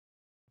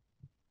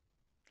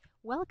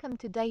Welcome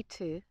to day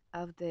two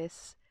of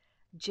this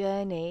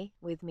journey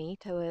with me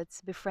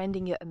towards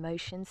befriending your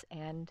emotions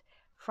and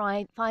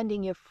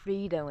finding your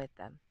freedom with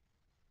them.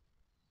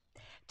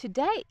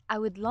 Today, I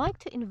would like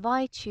to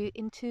invite you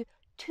into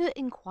two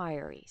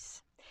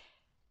inquiries.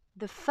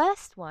 The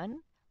first one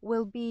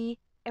will be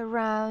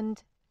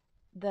around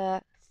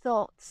the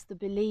thoughts, the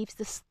beliefs,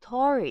 the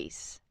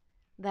stories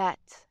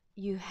that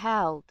you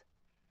held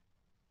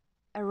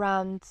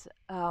around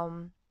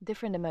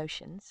different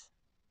emotions,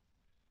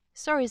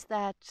 stories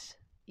that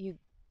you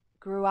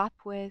grew up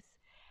with,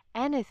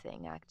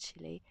 anything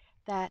actually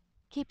that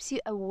keeps you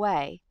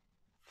away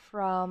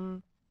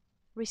from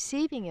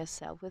receiving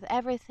yourself with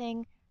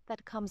everything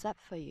that comes up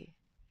for you,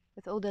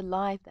 with all the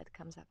life that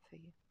comes up for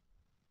you.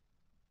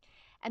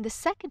 And the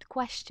second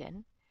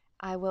question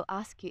I will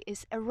ask you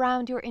is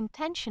around your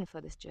intention for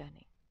this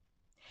journey.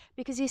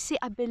 Because you see,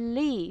 I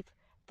believe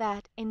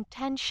that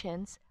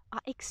intentions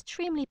are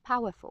extremely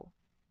powerful.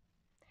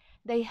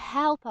 They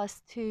help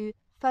us to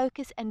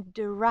focus and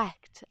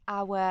direct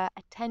our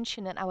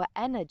attention and our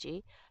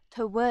energy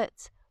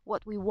towards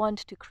what we want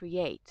to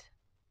create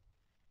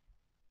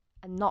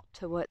and not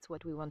towards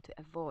what we want to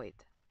avoid,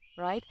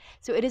 right?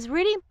 So it is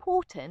really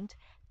important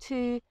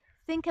to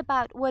think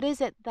about what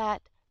is it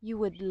that you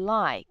would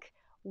like,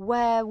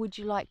 where would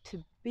you like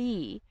to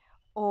be,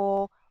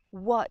 or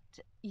what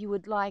you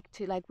would like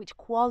to, like which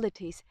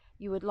qualities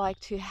you would like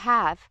to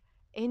have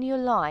in your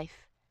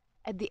life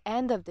at the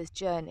end of this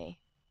journey,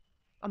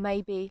 or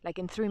maybe like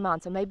in 3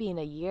 months, or maybe in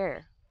a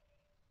year.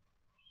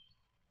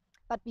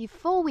 But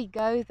before we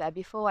go there,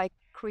 before I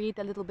create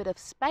a little bit of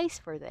space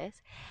for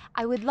this,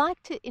 I would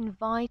like to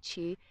invite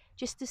you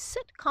just to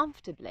sit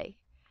comfortably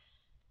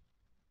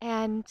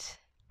and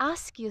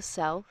ask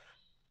yourself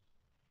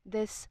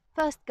this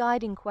first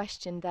guiding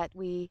question that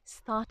we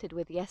started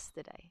with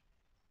yesterday.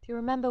 Do you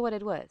remember what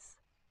it was?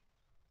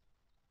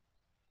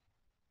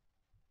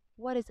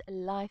 What is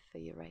alive for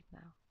you right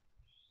now?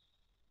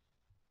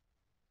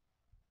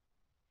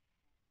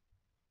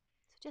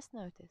 So just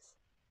notice.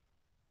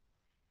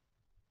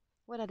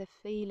 What are the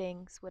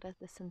feelings? What are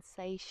the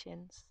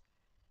sensations?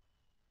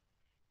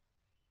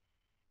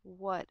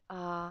 What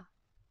are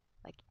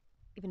like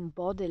even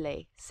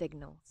bodily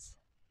signals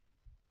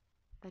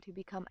that you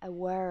become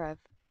aware of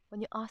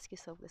when you ask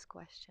yourself this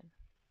question?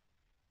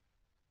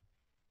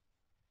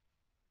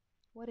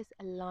 What is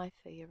alive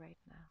for you right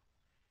now?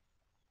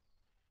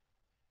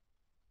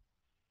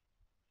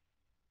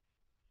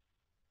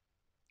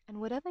 And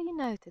whatever you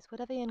notice,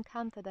 whatever you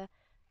encounter there,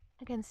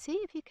 again, see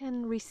if you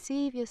can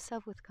receive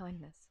yourself with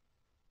kindness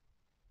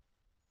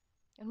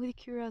and with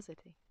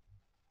curiosity.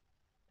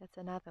 That's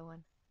another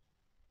one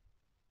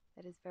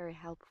that is very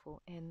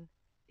helpful in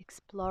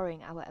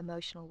exploring our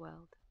emotional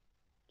world.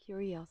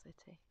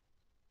 Curiosity.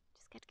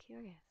 Just get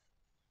curious.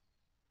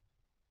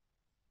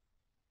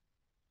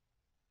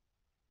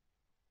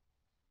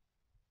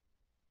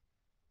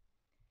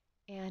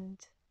 And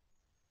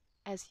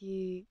as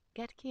you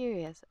get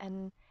curious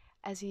and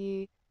as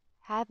you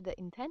have the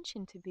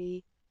intention to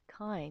be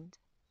kind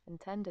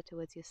and tender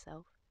towards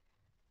yourself,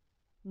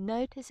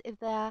 notice if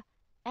there are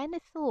any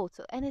thoughts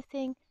or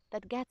anything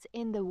that gets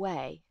in the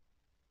way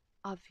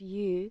of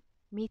you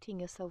meeting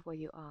yourself where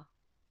you are.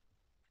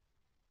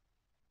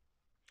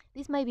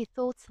 These may be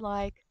thoughts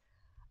like,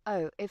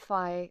 oh, if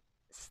I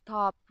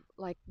stop,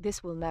 like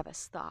this will never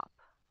stop.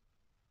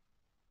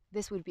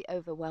 This would be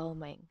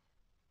overwhelming.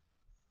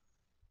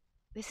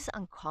 This is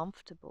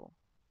uncomfortable.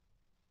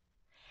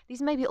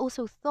 These may be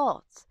also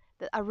thoughts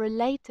that are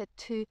related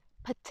to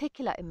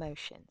particular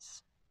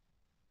emotions.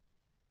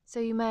 So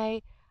you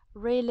may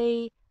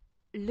really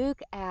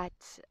look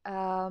at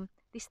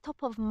these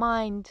top of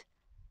mind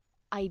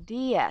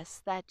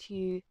ideas that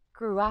you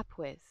grew up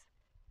with,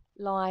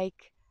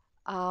 like,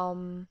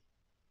 um,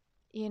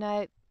 you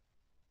know,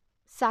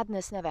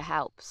 sadness never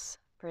helps,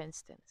 for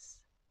instance,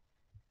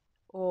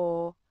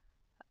 or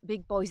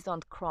big boys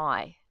don't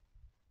cry,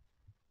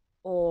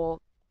 or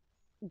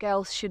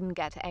girls shouldn't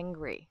get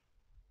angry.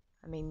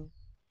 I mean,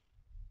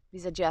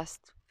 these are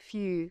just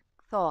few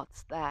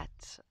thoughts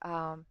that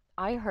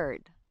I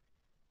heard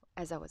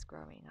as I was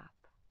growing up.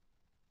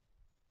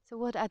 So,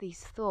 what are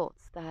these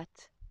thoughts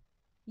that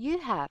you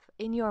have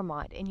in your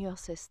mind, in your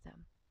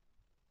system?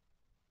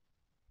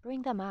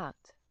 Bring them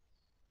out,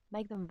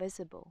 make them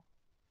visible,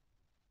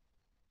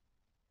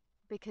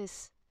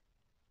 because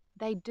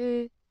they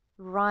do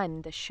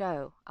run the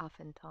show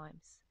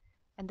oftentimes,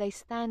 and they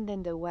stand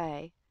in the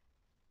way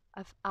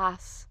of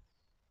us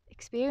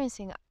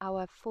experiencing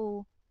our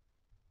full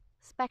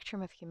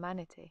spectrum of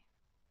humanity.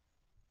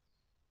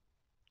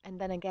 And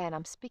then again,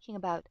 I'm speaking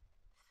about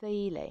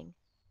feeling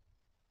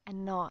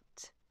and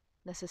not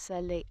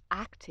necessarily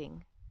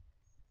acting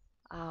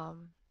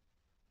um,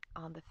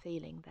 on the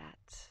feeling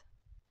that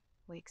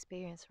we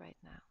experience right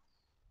now.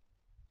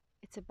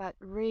 It's about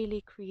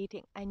really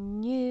creating a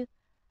new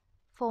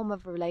form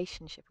of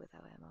relationship with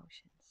our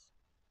emotions.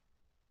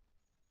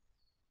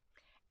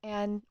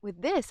 And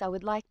with this, I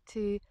would like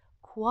to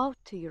quote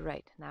to you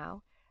right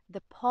now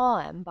the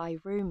poem by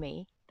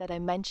Rumi that I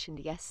mentioned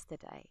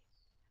yesterday.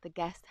 the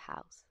guest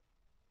house.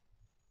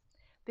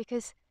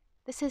 Because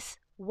this is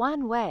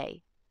one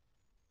way,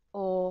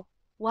 or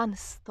one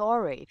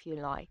story, if you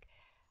like,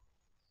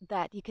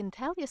 that you can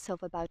tell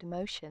yourself about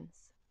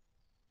emotions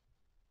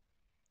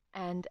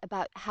and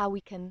about how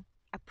we can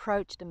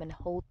approach them and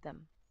hold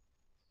them.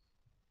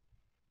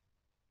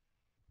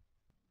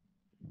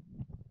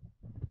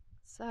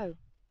 So,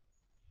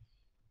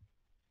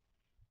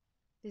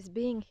 this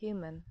being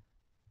human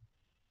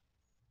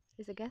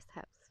is a guest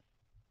house.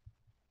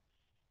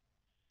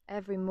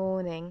 Every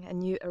morning, a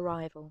new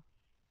arrival,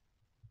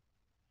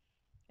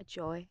 a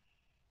joy,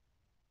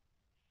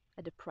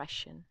 a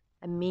depression,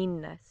 a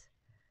meanness.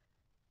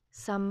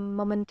 Some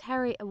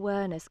momentary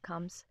awareness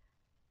comes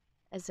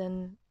as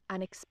an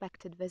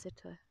unexpected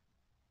visitor.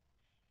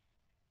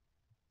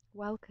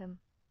 Welcome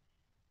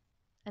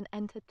and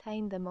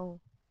entertain them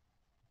all.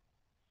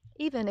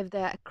 Even if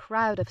they're a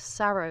crowd of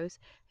sorrows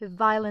who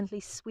violently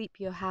sweep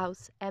your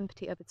house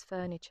empty of its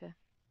furniture.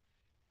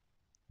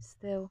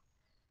 Still,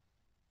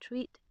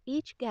 treat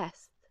each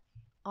guest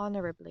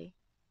honorably.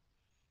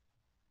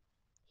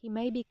 He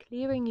may be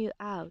clearing you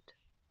out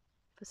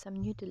for some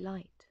new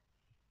delight.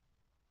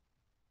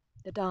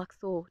 The dark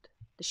thought,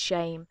 the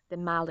shame, the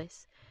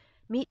malice,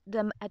 meet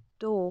them at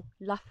door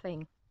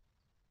laughing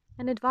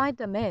and invite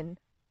them in.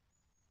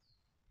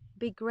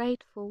 Be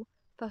grateful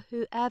for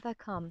whoever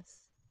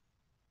comes,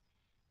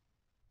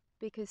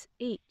 because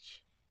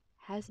each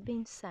has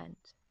been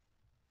sent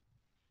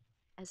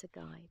as a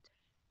guide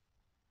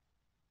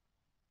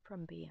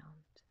from beyond.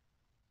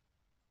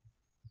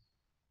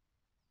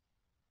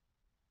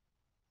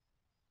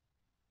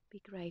 Be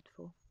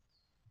grateful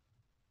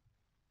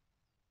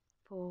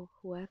for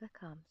whoever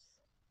comes,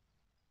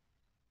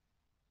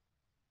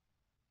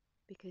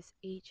 because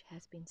each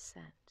has been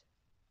sent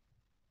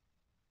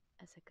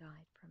as a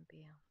guide from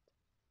beyond.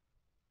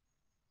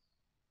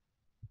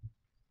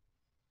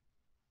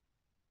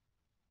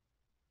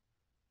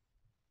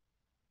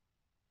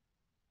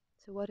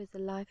 So what is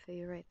alive for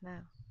you right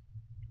now?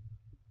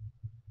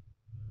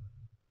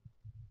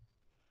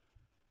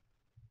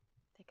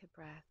 Take a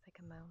breath, take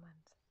a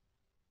moment.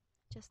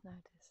 Just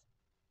notice.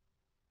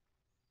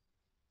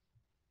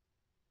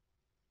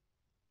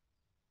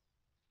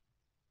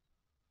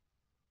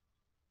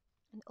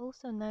 And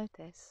also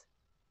notice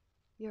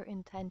your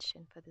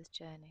intention for this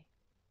journey.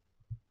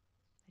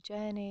 A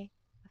journey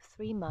of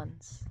 3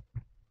 months.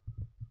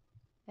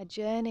 A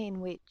journey in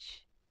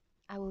which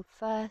I will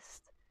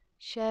first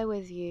share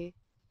with you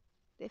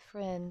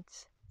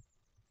different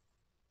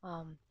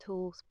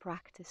tools,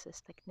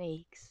 practices,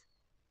 techniques,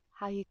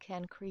 how you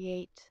can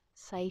create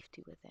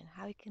safety within,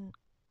 how you can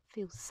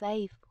feel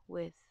safe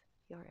with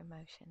your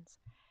emotions.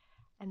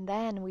 And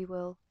then we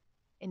will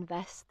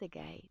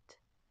investigate,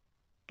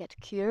 get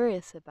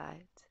curious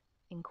about,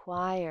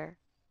 inquire,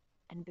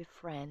 and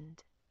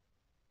befriend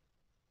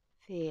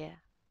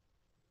fear,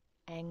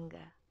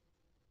 anger,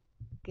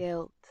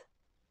 guilt,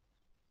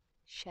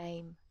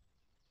 shame,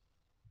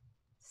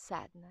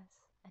 sadness,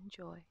 and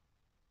joy.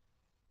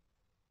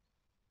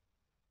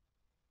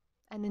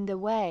 And on the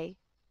way,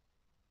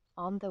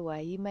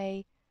 you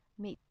may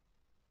meet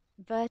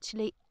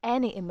virtually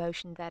any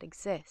emotion that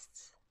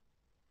exists.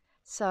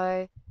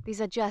 So these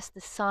are just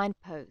the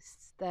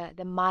signposts,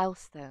 the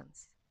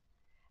milestones.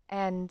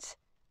 And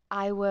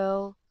I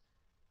will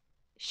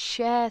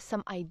share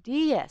some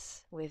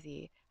ideas with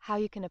you how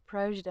you can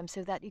approach them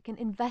so that you can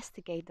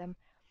investigate them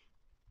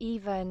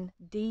even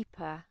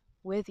deeper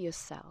with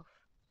yourself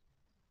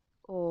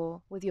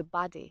or with your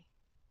body.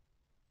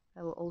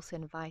 I will also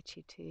invite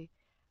you to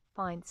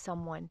find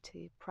someone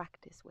to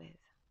practice with,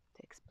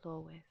 to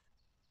explore with.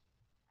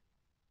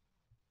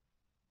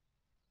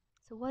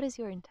 So what is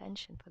your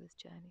intention for this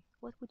journey?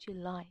 What would you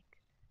like?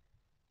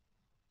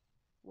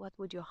 What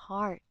would your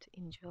heart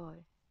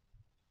enjoy?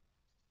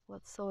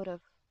 What sort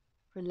of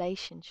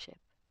relationship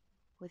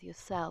with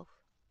yourself,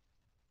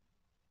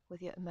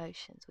 with your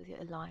emotions, with your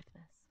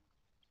aliveness?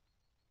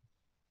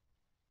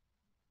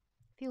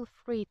 Feel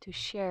free to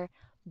share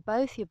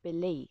both your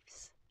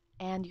beliefs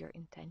and your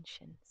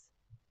intentions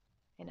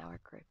in our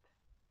group.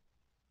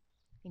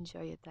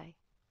 Enjoy your day.